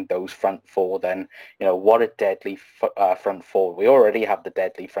having those front four. Then what a deadly front four. We already have the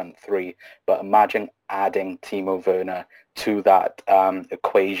deadly front three, but imagine adding Timo Werner to that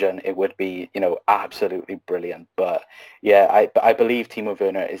equation. It would be absolutely brilliant. But yeah, I believe Timo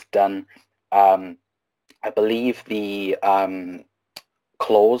Werner is done. I believe the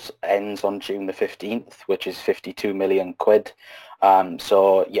clause ends on June the 15th, which is 52 million quid.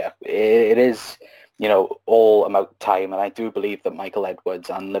 So yeah, it is all about time, and I do believe that Michael Edwards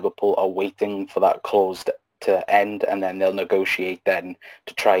and Liverpool are waiting for that clause to end, and then they'll negotiate then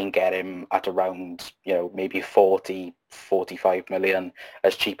to try and get him at around maybe 40-45 million,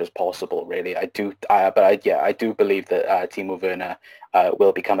 as cheap as possible, really. I do believe that Timo Werner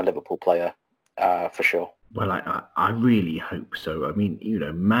will become a Liverpool player for sure. Well, I really hope so. I mean,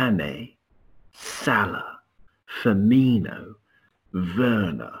 Mane, Salah, Firmino,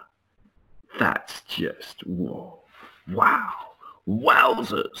 Werner, that's just, whoa, wow,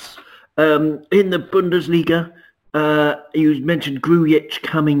 wowzers. In the Bundesliga, you mentioned Grujic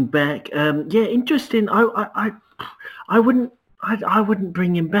coming back. Yeah, interesting. I I wouldn't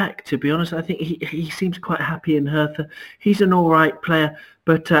bring him back, to be honest. I think he seems quite happy in Hertha. He's an all right player,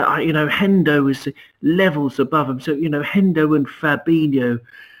 but Hendo is levels above him. So Hendo and Fabinho,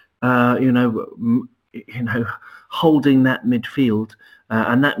 holding that midfield,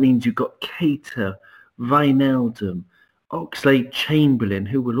 and that means you've got Keita, Wijnaldum, Oxlade-Chamberlain,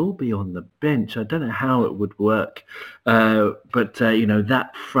 who will all be on the bench. I don't know how it would work, but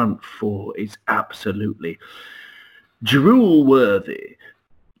that front four is absolutely drool-worthy.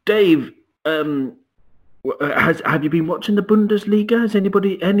 Dave, have you been watching the Bundesliga? Has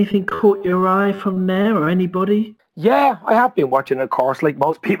anything caught your eye from there, or anybody? Yeah, I have been watching, of course, like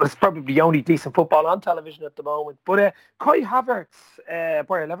most people. It's probably the only decent football on television at the moment. But Kai Havertz,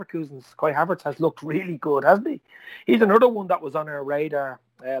 Bayer Leverkusen's Kai Havertz has looked really good, hasn't he? He's another one that was on our radar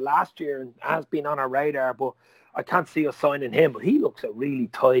last year and has been on our radar, but I can't see us signing him. But he looks a really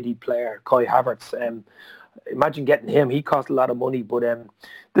tidy player, Kai Havertz. Imagine getting him. He cost a lot of money. But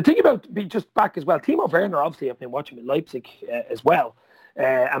the thing about, just back as well, Timo Werner, obviously, I've been watching with Leipzig as well.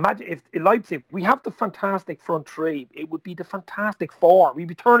 Imagine if in Leipzig we have the fantastic front three, it would be the fantastic four. We'd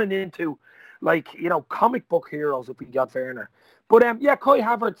be turning into comic book heroes if we got Werner. But Kai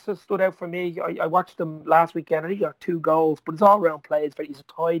Havertz has stood out for me. I watched him last weekend and he got 2 goals, but it's all round plays. But he's a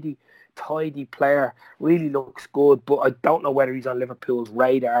tidy player. Really looks good, but I don't know whether he's on Liverpool's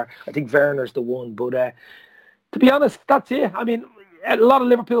radar. I think Werner's the one. But to be honest, that's it. I mean, a lot of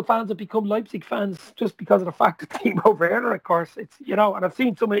Liverpool fans have become Leipzig fans just because of the fact that Timo Werner, of course, and I've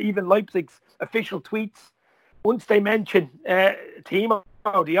seen some of even Leipzig's official tweets. Once they mention Timo,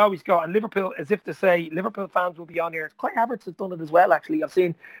 they always go, and Liverpool, as if to say, Liverpool fans will be on here. Kai Havertz has done it as well, actually. I've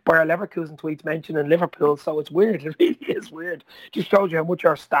seen Bayer Leverkusen tweets mentioning Liverpool, so it's weird. It really is weird. Just shows you how much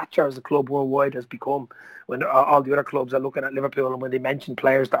our stature as a club worldwide has become when all the other clubs are looking at Liverpool and when they mention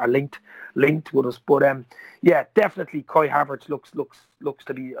players that are linked with us. But definitely Kai Havertz looks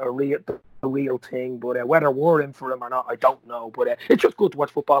to be a real thing. But whether we're in for him or not, I don't know. But it's just good to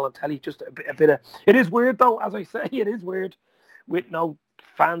watch football on telly. Just a bit of. It is weird though, as I say, it is weird with no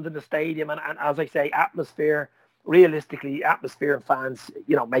fans in the stadium and as I say, atmosphere. Realistically, atmosphere and fans,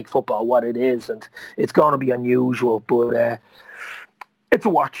 make football what it is, and it's going to be unusual. But it's a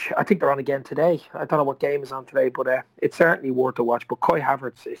watch. I think they're on again today. I don't know what game is on today, but it's certainly worth a watch. But Kai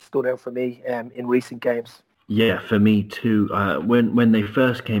Havertz stood out for me in recent games. Yeah, for me too. When they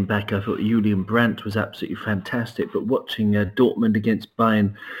first came back, I thought Julian Brandt was absolutely fantastic. But watching Dortmund against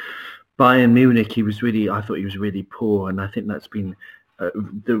Bayern Munich, I thought he was really poor, and I think that's been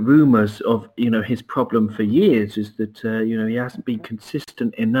the rumours of his problem for years is that he hasn't been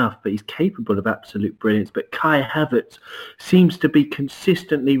consistent enough, but he's capable of absolute brilliance. But Kai Havertz seems to be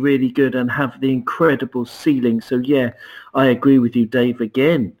consistently really good and have the incredible ceiling. So yeah, I agree with you, Dave.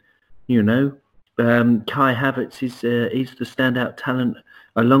 Again, Kai Havertz is the standout talent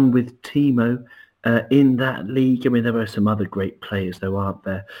along with Timo in that league. I mean, there are some other great players, though, aren't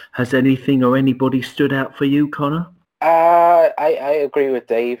there? Has anything or anybody stood out for you, Connor? I agree with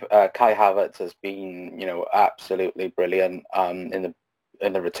Dave. Kai Havertz has been, absolutely brilliant in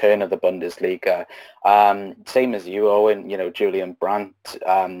the return of the Bundesliga. Same as you, Owen. Julian Brandt.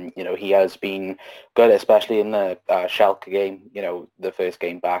 He has been good, especially in the Schalke game. The first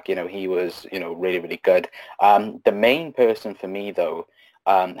game back. He was, really, really good. The main person for me, though,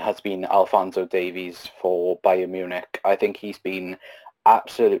 has been Alphonso Davies for Bayern Munich. I think he's been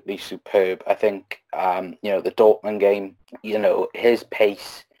absolutely superb. I think, the Dortmund game, his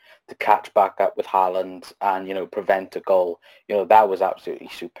pace to catch back up with Haaland and, prevent a goal, that was absolutely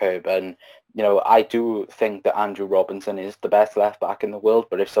superb. And, I do think that Andrew Robinson is the best left back in the world.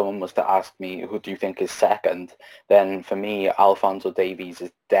 But if someone was to ask me, who do you think is second? Then for me, Alphonso Davies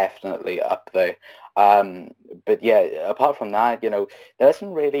is definitely up there. But yeah, apart from that, there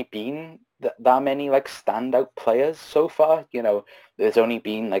hasn't really been that many standout players so far. There's only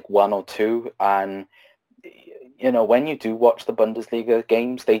been 1 or 2, and when you do watch the Bundesliga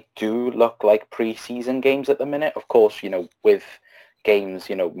games, they do look like pre-season games at the minute. Of course, with games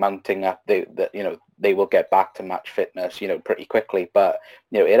mounting up, they will get back to match fitness pretty quickly. But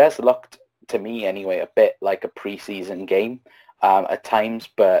it has looked, to me anyway, a bit like a pre-season game at times.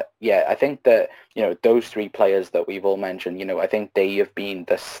 But yeah, I think that those 3 players that we've all mentioned, I think they have been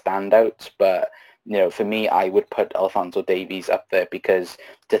the standouts. But for me, I would put Alphonso Davies up there, because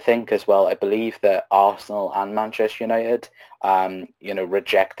to think as well, I believe that Arsenal and Manchester United,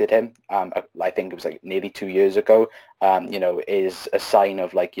 rejected him. I think it was nearly 2 years ago. Is a sign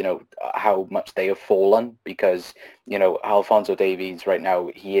of how much they have fallen, because Alphonso Davies right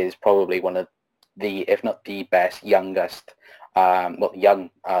now, he is probably one of the, if not the best, youngest young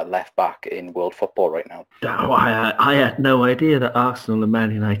left back in world football right now. Oh, I had no idea that Arsenal and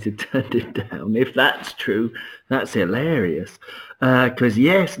Man United turned it down. If that's true, that's hilarious. Because,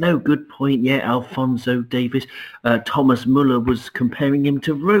 yes, no, good point. Yeah, Alphonso Davies. Thomas Muller was comparing him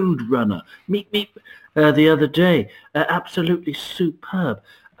to Roadrunner. Meep, the other day. Absolutely superb.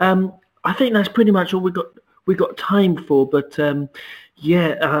 I think that's pretty much all we got time for. But,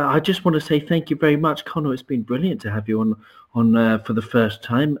 I just want to say thank you very much, Connor. It's been brilliant to have you on for the first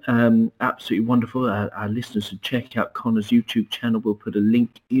time. Absolutely wonderful. Our listeners should check out Connor's YouTube channel. We'll put a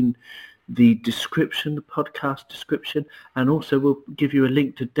link in the description, the podcast description, and also we'll give you a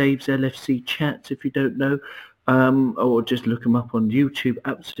link to Dave's LFC chats if you don't know, or just look him up on YouTube.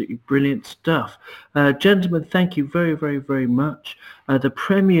 Absolutely brilliant stuff. Gentlemen, thank you very, very, very much. The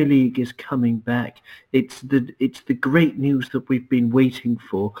Premier League is coming back. It's the great news that we've been waiting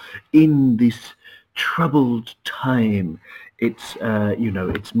for in this troubled time. It's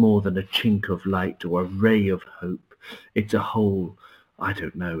it's more than a chink of light or a ray of hope. It's a whole, I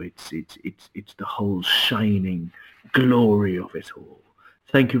don't know, it's the whole shining glory of it all.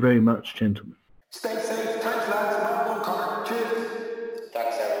 Thank you very much, gentlemen. Stay safe.